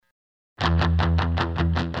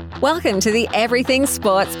Welcome to the Everything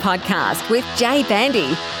Sports Podcast with Jay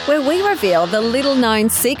Bandy, where we reveal the little-known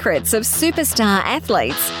secrets of superstar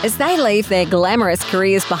athletes as they leave their glamorous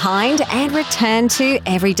careers behind and return to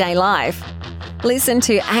everyday life. Listen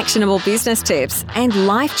to actionable business tips and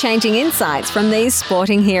life-changing insights from these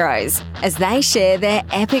sporting heroes as they share their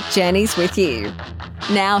epic journeys with you.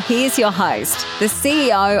 Now here's your host, the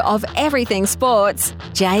CEO of Everything Sports,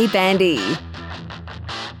 Jay Bandy.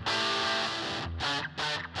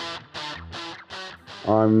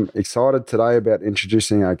 I'm excited today about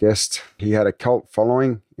introducing our guest. He had a cult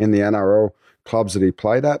following in the NRL clubs that he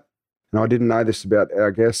played at. And I didn't know this about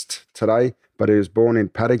our guest today, but he was born in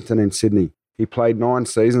Paddington in Sydney. He played 9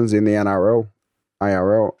 seasons in the NRL,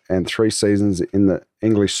 ARL, and 3 seasons in the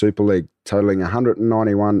English Super League, totaling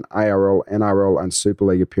 191 ARL, NRL, and Super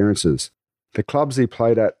League appearances. The clubs he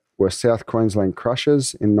played at were South Queensland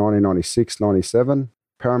Crushers in 1996-97,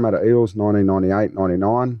 Parramatta Eels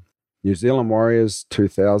 1998-99, New Zealand Warriors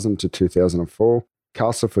 2000 to 2004,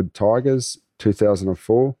 Castleford Tigers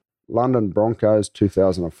 2004, London Broncos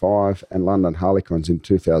 2005, and London Harlequins in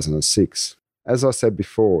 2006. As I said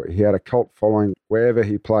before, he had a cult following wherever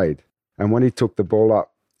he played, and when he took the ball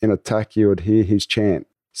up in attack, you would hear his chant.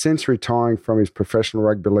 Since retiring from his professional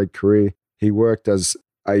rugby league career, he worked as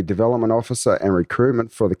a development officer and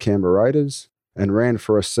recruitment for the Canberra Raiders and ran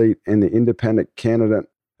for a seat in the independent candidate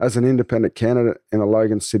as an independent candidate in the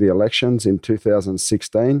Logan City elections in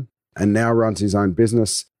 2016, and now runs his own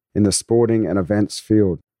business in the sporting and events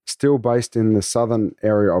field. Still based in the southern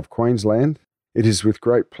area of Queensland, it is with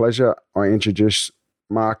great pleasure I introduce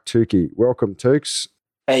Mark Tookey. Welcome, Tooks.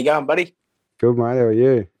 How you going, buddy? Good, mate. How are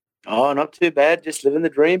you? Oh, not too bad. Just living the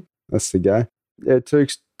dream. That's the go. Yeah,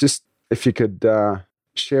 Tooks, just if you could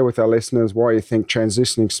share with our listeners why you think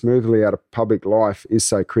transitioning smoothly out of public life is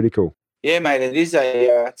so critical. Yeah, mate, it is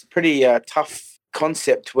it's a pretty tough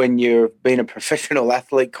concept when you've been a professional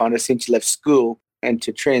athlete kind of since you left school, and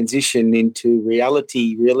to transition into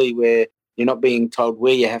reality really where you're not being told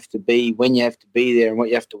where you have to be, when you have to be there and what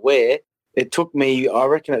you have to wear. I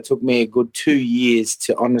reckon it took me a good 2 years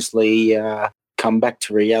to honestly come back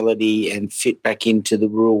to reality and fit back into the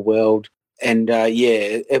real world. And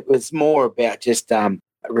it was more about just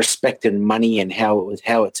respect and money and how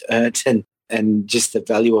it's earned and just the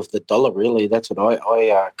value of the dollar, really. That's what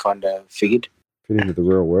I kind of figured. Fit into the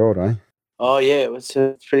real world, eh? Oh, yeah, it was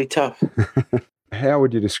pretty tough. How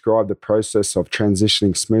would you describe the process of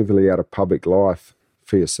transitioning smoothly out of public life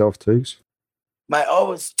for yourself, Toogs? Mate, I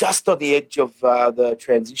was just on the edge of the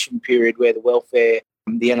transition period where the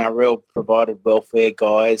NRL provided welfare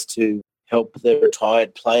guys to help the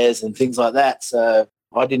retired players and things like that. So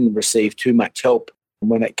I didn't receive too much help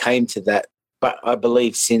when it came to that. But I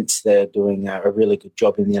believe since they're doing a really good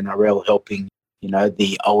job in the NRL helping,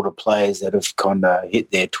 the older players that have kind of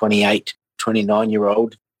hit their 28,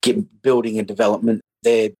 29-year-old, building and development,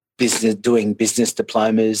 their business, doing business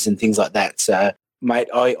diplomas and things like that. So, mate,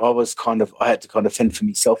 I had to kind of fend for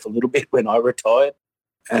myself a little bit when I retired,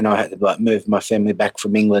 and I had to move my family back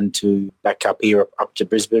from England to back up here, up to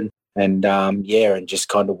Brisbane, and and just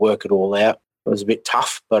kind of work it all out. It was a bit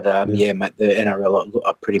tough, but mate, the NRL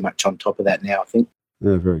are pretty much on top of that now, I think.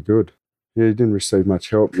 Yeah, very good. Yeah, you didn't receive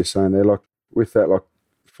much help, you're saying there. Like, with that, like,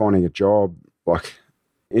 finding a job, like,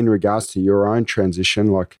 in regards to your own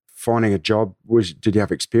transition, like, finding a job, did you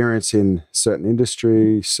have experience in certain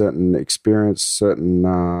industry, certain experience, certain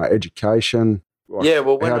education? Like, yeah,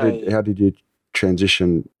 well, how did you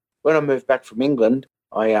transition? When I moved back from England,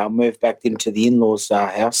 I moved back into the in-laws'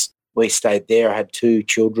 house. We stayed there. I had 2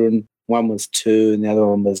 children. One was 2 and the other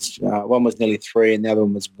one was nearly 3 and the other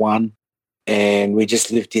one was 1. And we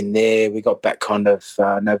just lived in there. We got back kind of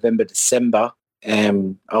November, December,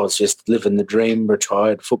 and I was just living the dream,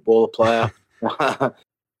 retired footballer player.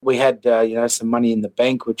 We had, some money in the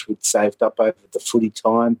bank, which we'd saved up over the footy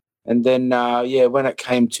time. And then, when it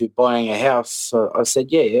came to buying a house, I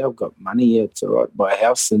said, I've got money. It's all right to buy a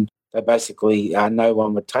house. And they basically, no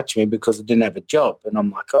one would touch me because I didn't have a job. And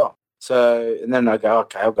I'm like, oh. So, and then I go,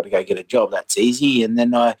 okay, I've got to go get a job. That's easy. And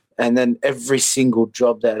then every single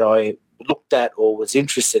job that I looked at or was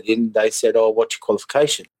interested in, they said, oh, what's your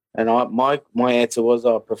qualification? And my answer was,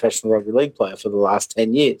 a professional rugby league player for the last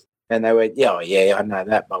 10 years. And they went, I know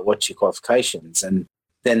that, but what's your qualifications? And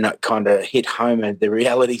then that kind of hit home, and the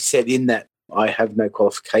reality set in that I have no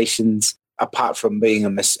qualifications apart from being a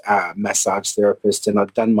massage therapist, and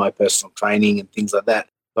I've done my personal training and things like that.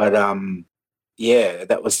 But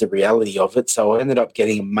that was the reality of it. So I ended up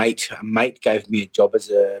getting a mate. A mate gave me a job as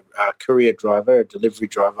a courier driver, a delivery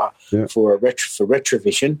driver for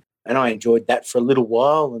Retrovision, and I enjoyed that for a little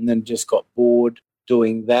while, and then just got bored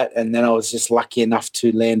doing that. And then I was just lucky enough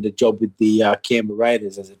to land a job with the Canberra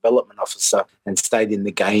Raiders as a development officer and stayed in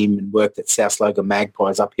the game and worked at South Logan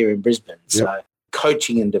Magpies up here in Brisbane. Yep. So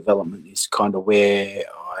coaching and development is kind of where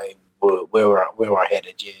I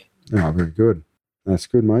headed, yeah. Oh, very good. That's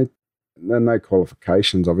good, mate. No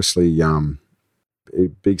qualifications, obviously, a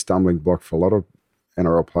big stumbling block for a lot of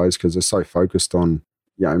NRL players because they're so focused on,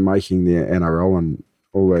 making the NRL, and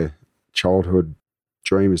all their childhood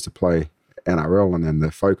dream is to play NRL, and then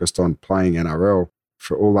they're focused on playing NRL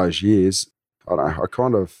for all those years. I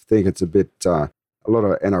kind of think it's a bit, a lot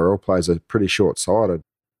of NRL players are pretty short-sighted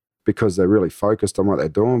because they're really focused on what they're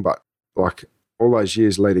doing, but like all those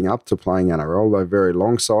years leading up to playing NRL, they're very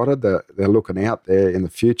long-sighted. They're looking out there in the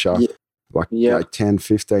future, 10,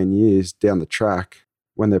 15 years down the track.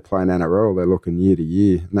 When they're playing NRL, they're looking year to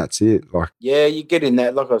year, and that's it. You get in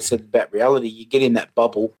that, like I said about reality, you get in that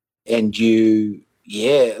bubble, and I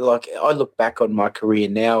look back on my career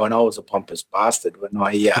now, and I was a pompous bastard when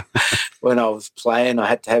I when I was playing. I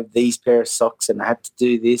had to have these pair of socks, and I had to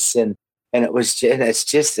do this, and it's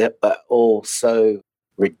just all so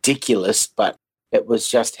ridiculous, but it was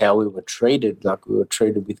just how we were treated. Like, we were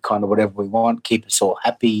treated with kind of whatever we want, keep us all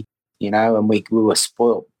happy, and we were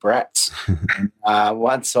spoiled brats.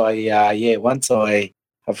 Once I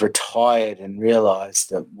have retired and realised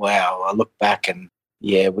that, wow, I look back and,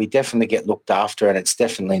 we definitely get looked after, and it's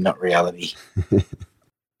definitely not reality.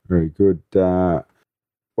 Very good.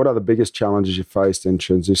 What are the biggest challenges you faced in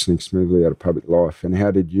transitioning smoothly out of public life, and how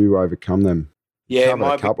did you overcome them? Yeah,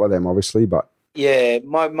 a couple of them, obviously, but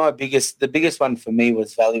the biggest one for me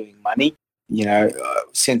was valuing money.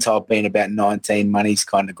 Since I've been about 19, money's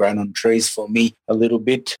kind of grown on trees for me a little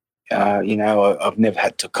bit. I've never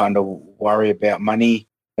had to kind of worry about money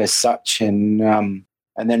as such, and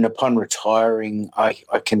then upon retiring, I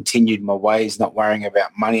continued my ways, not worrying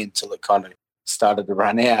about money until it kind of started to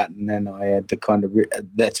run out. And then I had to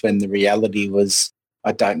that's when the reality was,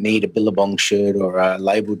 I don't need a Billabong shirt or a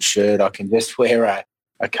labelled shirt. I can just wear a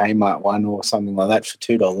Kmart one or something like that for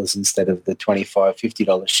 $2 instead of the $25,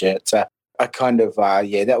 $50 shirt. So I kind of,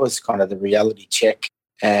 that was kind of the reality check.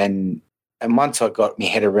 And once I got my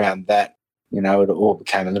head around that, it all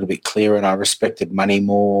became a little bit clearer, and I respected money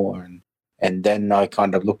more. And then I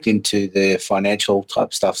kind of looked into the financial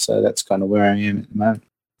type stuff. So that's kind of where I am at the moment.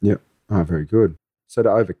 Yep. Oh, very good. So to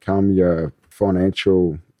overcome your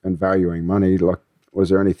financial and valuing money, was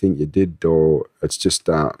there anything you did, or it's just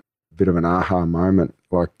a bit of an aha moment?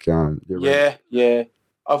 Yeah.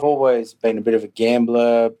 I've always been a bit of a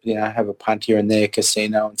gambler, have a punt here and there,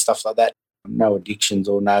 casino and stuff like that. No addictions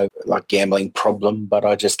or no gambling problem, but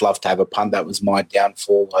I just love to have a punt. That was my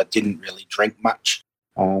downfall. I didn't really drink much.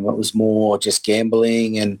 It was more just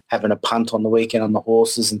gambling and having a punt on the weekend on the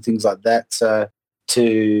horses and things like that. So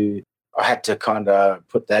I had to kind of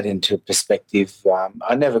put that into perspective.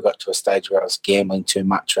 I never got to a stage where I was gambling too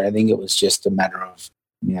much or anything. It was just a matter of,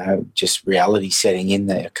 just reality setting in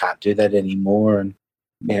there. I can't do that anymore.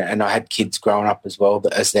 And I had kids growing up as well,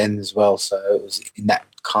 as well. So it was in that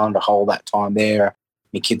kind of hole that time there.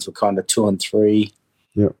 My kids were kind of 2 and 3.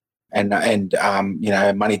 Yep. And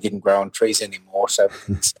money didn't grow on trees anymore. So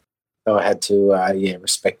I had to,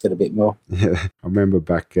 respect it a bit more. Yeah. I remember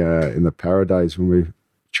back in the Para days when we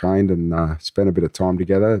trained and spent a bit of time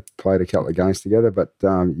together, played a couple of games together, but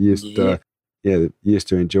you used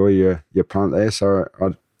to enjoy your punt there. So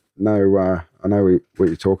I know what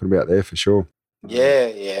you're talking about there for sure.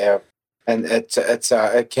 Yeah. And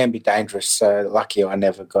it can be dangerous. So lucky I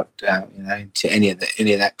never got into any of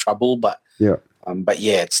that trouble. But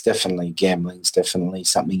it's definitely, gambling's definitely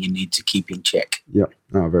something you need to keep in check. Yeah.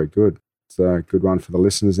 Oh, very good. It's a good one for the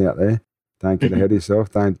listeners out there. Don't get ahead of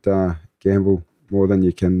yourself. Don't gamble more than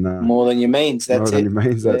you can. More than your means. That's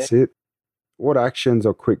it. What actions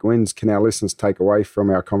or quick wins can our listeners take away from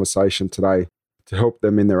our conversation today to help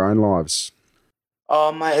them in their own lives?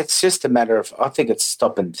 Oh, mate, it's just a matter of, I think it's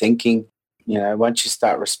stopping thinking. Once you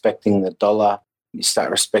start respecting the dollar, you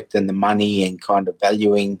start respecting the money and kind of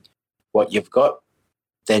valuing what you've got,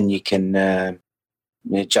 then you can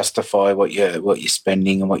justify what you're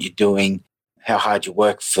spending and what you're doing, how hard you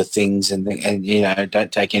work for things, and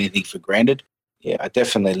don't take anything for granted. Yeah, I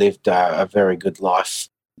definitely lived a very good life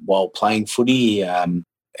while playing footy.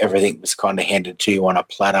 Everything was kind of handed to you on a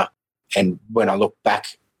platter. And when I look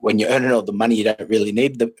back, when you're earning all the money, you don't really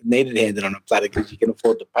need it handed on a platter because you can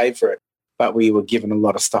afford to pay for it. But we were given a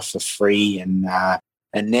lot of stuff for free. And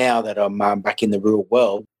now that I'm back in the real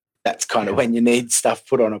world, that's kind of when you need stuff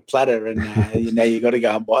put on a platter, and you got to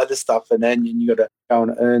go and buy the stuff, and then you got to go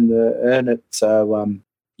and earn it. So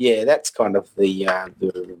that's kind of the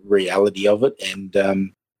reality of it.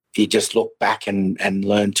 And you just look back and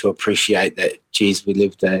learn to appreciate that, geez, we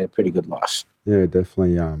lived a pretty good life. Yeah,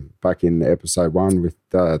 definitely. Back in episode 1 with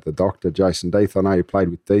the doctor, Jason Deeth, I know you played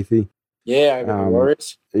with Deethy. Yeah, over the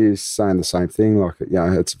Warriors. He's saying the same thing. Like,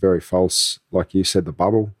 it's very false. Like you said, the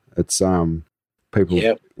bubble. It's people,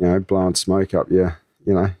 blowing smoke up your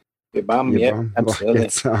bum. Yeah, bum. absolutely. Like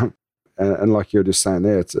it's, and like you're just saying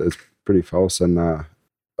there, it's pretty false and a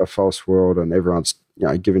false world, and everyone's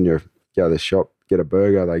giving you go to the shop, get a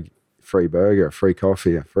burger, they free burger, free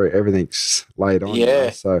coffee, free everything's laid on.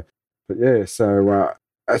 Yeah. So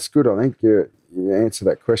that's good. I think you answer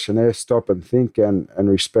that question there. Stop and think and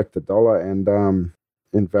respect the dollar and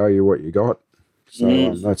value what you got.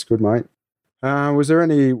 So that's good, mate. Was there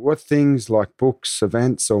what things like books,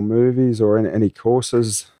 events, or movies, or any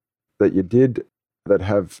courses that you did that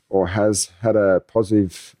have or has had a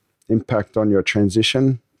positive impact on your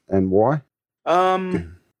transition, and why?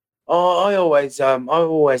 I always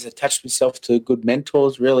attached myself to good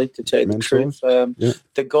mentors, really, to tell you the truth.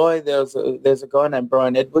 The guy, there's a guy named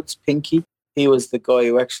Brian Edwards, Pinky. He was the guy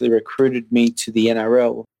who actually recruited me to the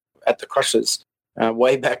NRL at the Crushers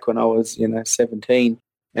way back when I was 17.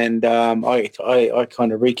 And I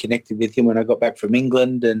kind of reconnected with him when I got back from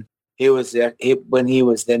England, and when he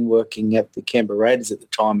was then working at the Canberra Raiders at the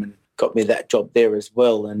time, and got me that job there as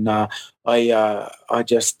well. And I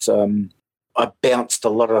bounced a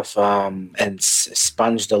lot of and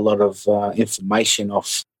sponged a lot of information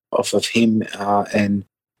off of him,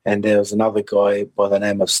 and there was another guy by the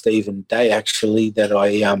name of Stephen Day, actually, that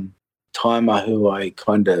who I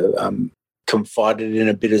kind of confided in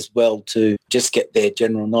a bit as well, to just get their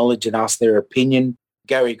general knowledge and ask their opinion.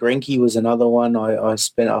 Gary Greinke was another one I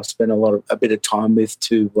spent a bit of time with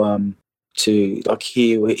to like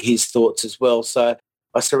hear his thoughts as well. So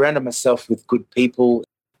I surrounded myself with good people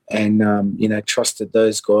and trusted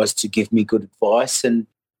those guys to give me good advice. And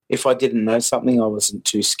if I didn't know something, I wasn't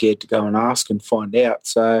too scared to go and ask and find out.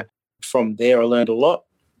 So from there, I learned a lot.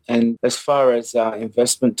 And as far as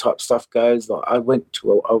investment type stuff goes, I've been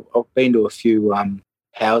to a few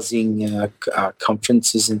housing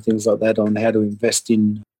conferences and things like that on how to invest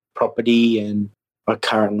in property. And I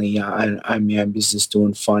currently own my own business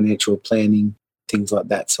doing financial planning, things like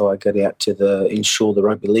that. So I got out to insure the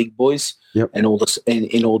rugby league boys and all this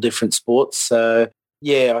in all different sports. So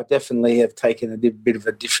yeah, I definitely have taken a bit of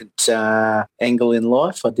a different angle in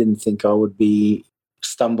life. I didn't think I would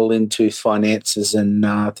stumble into finances and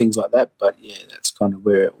things like that, but yeah, that's kind of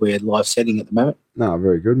where life's heading at the moment. No,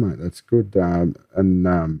 very good, mate. That's good. And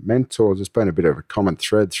mentors, it's been a bit of a common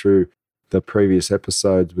thread through the previous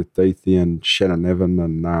episodes with Deethy and Shannon Evan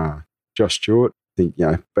and Josh Stewart. I think,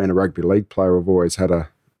 being a rugby league player, I've always had a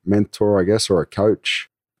mentor, I guess, or a coach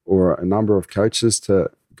or a number of coaches to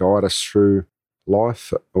guide us through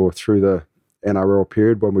life or through the NRL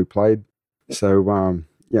period when we played. So,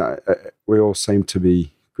 we all seem to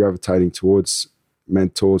be gravitating towards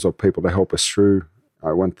mentors or people to help us through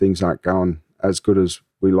when things aren't going as good as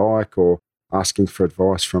we like, or asking for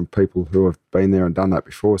advice from people who have been there and done that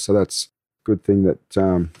before. So that's a good thing that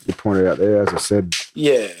you pointed out there, as I said.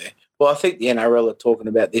 Yeah. Well, I think the NRL are talking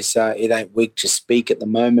about this. It ain't weak to speak at the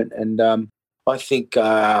moment. And I think,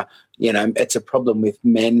 it's a problem with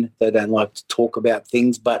men. They don't like to talk about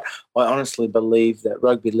things. But I honestly believe that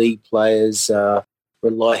rugby league players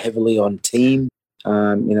rely heavily on team,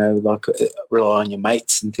 rely on your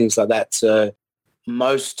mates and things like that. So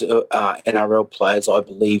most NRL players, I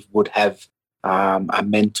believe, would have a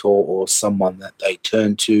mentor or someone that they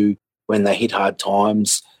turn to when they hit hard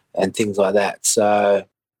times and things like that. So,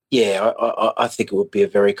 yeah, I think it would be a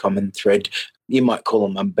very common thread. You might call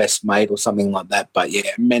them a best mate or something like that. But,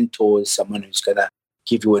 yeah, a mentor is someone who's going to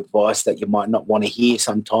give you advice that you might not want to hear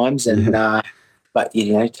sometimes. And but,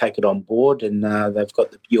 take it on board, and they've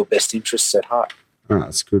got your best interests at heart. Oh,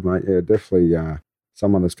 that's good, mate. Yeah, definitely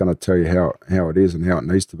someone that's going to tell you how it is and how it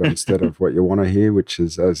needs to be instead of what you want to hear, which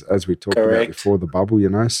is, as we talked about before, the bubble,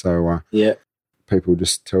 So people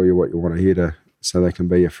just tell you what you want to hear so they can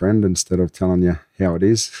be your friend instead of telling you how it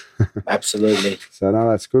is. Absolutely. So, no,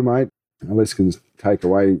 that's good, mate. Our listeners take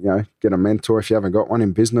away, get a mentor if you haven't got one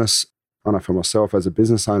in business. I know for myself as a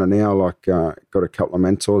business owner now, got a couple of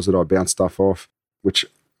mentors that I bounce stuff off, which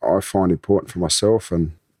I find important for myself.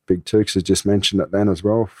 And Big Tooks has just mentioned it then as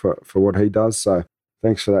well for what he does. So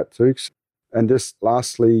thanks for that, Tooks. And just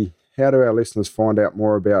lastly, how do our listeners find out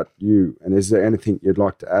more about you? And is there anything you'd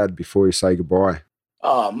like to add before you say goodbye?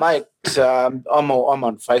 Oh, mate, I'm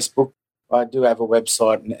on Facebook. I do have a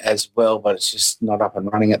website as well, but it's just not up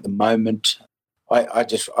and running at the moment.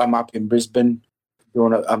 I'm up in Brisbane.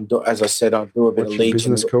 As I said, I do a bit What's of your league.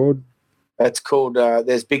 business called? It's called,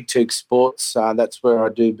 there's Big Tookey Sports. That's where I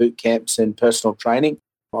do boot camps and personal training.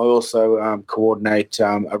 I also coordinate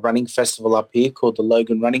a running festival up here called the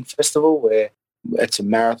Logan Running Festival, where it's a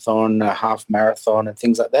marathon, a half marathon and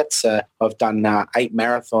things like that. So I've done 8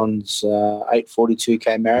 marathons, 8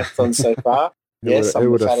 42K marathons so far. Yes,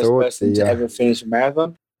 I'm the fattest person to ever finish a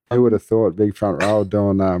marathon. Who would have thought big front row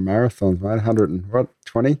doing marathons, mate?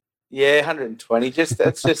 120? Yeah, 120.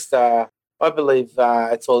 That's just I believe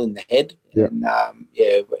it's all in the head. Yeah. And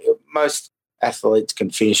most athletes can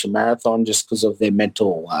finish a marathon just because of their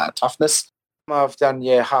mental toughness. I've done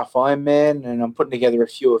half Ironman, and I'm putting together a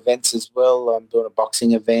few events as well. I'm doing a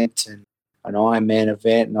boxing event and an Ironman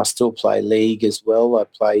event, and I still play league as well. I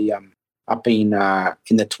play up in the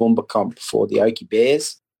Toowoomba comp for the Oakey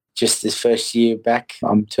Bears. Just this first year back,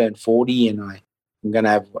 I'm turned 40, and I'm going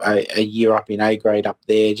to have a year up in A grade up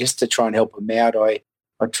there just to try and help them out. I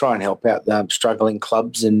try and help out the struggling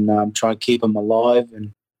clubs and try and keep them alive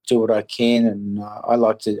and do what I can. And I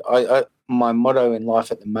like to. My motto in life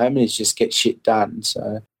at the moment is just get shit done.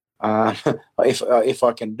 So if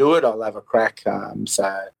I can do it, I'll have a crack.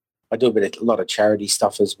 So I do a lot of charity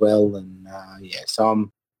stuff as well, and so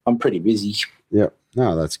I'm pretty busy. Yeah,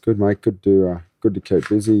 no, that's good, mate. Good to keep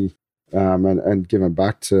busy, and giving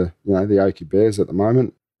back to the Oakey Bears at the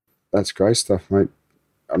moment. That's great stuff, mate.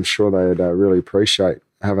 I'm sure they'd really appreciate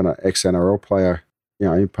having an ex-NRL player,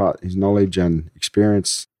 impart his knowledge and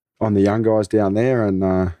experience on the young guys down there,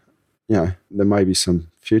 and there may be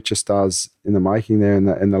some future stars in the making there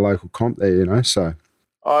in the local comp there, so.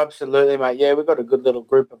 Oh, absolutely, mate. Yeah, we've got a good little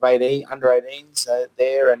group of under 18s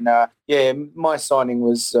there. And, my signing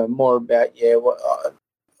was more about,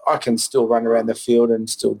 I can still run around the field and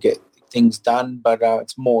still get things done. But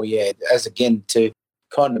it's more, as again, to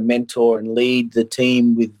kind of mentor and lead the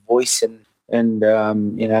team with voice and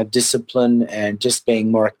discipline and just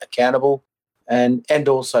being more accountable and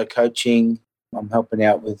also coaching. I'm helping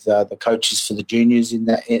out with the coaches for the juniors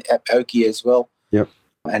at Oakey as well. Yep.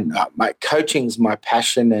 And my coaching's my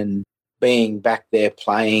passion, and being back there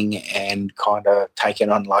playing and kind of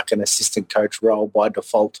taking on like an assistant coach role by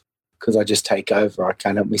default because I just take over. I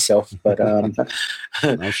can't help myself. But I'm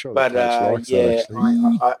sure I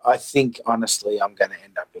think honestly I'm going to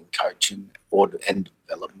end up in coaching and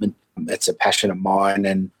development. It's a passion of mine,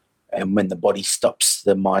 and when the body stops,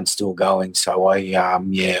 the mind's still going. So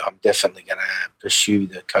I'm definitely going to pursue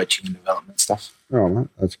the coaching and development stuff. Oh, mate,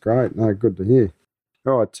 that's great. No, good to hear.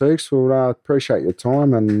 All right, Tookes, well, appreciate your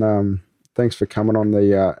time, and thanks for coming on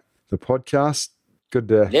the podcast. Good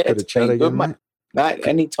to chat again, good, mate. Mate,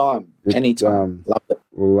 anytime. Love it.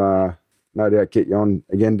 We'll no doubt get you on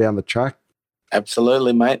again down the track.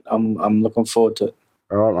 Absolutely, mate. I'm looking forward to it.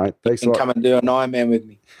 All right, mate. Thanks a lot. Come and do an Ironman with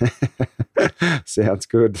me. Sounds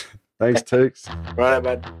good. Thanks, Tookes. Right,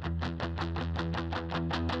 bud.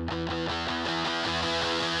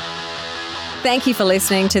 Thank you for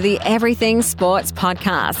listening to the Everything Sports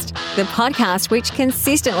Podcast, the podcast which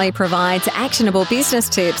consistently provides actionable business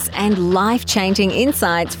tips and life-changing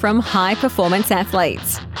insights from high-performance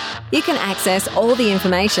athletes. You can access all the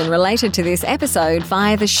information related to this episode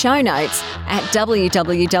via the show notes at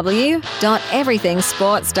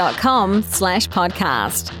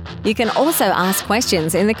www.everythingsports.com/podcast. You can also ask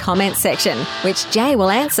questions in the comments section, which Jay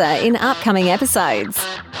will answer in upcoming episodes.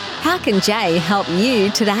 How can Jay help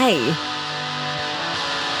you today?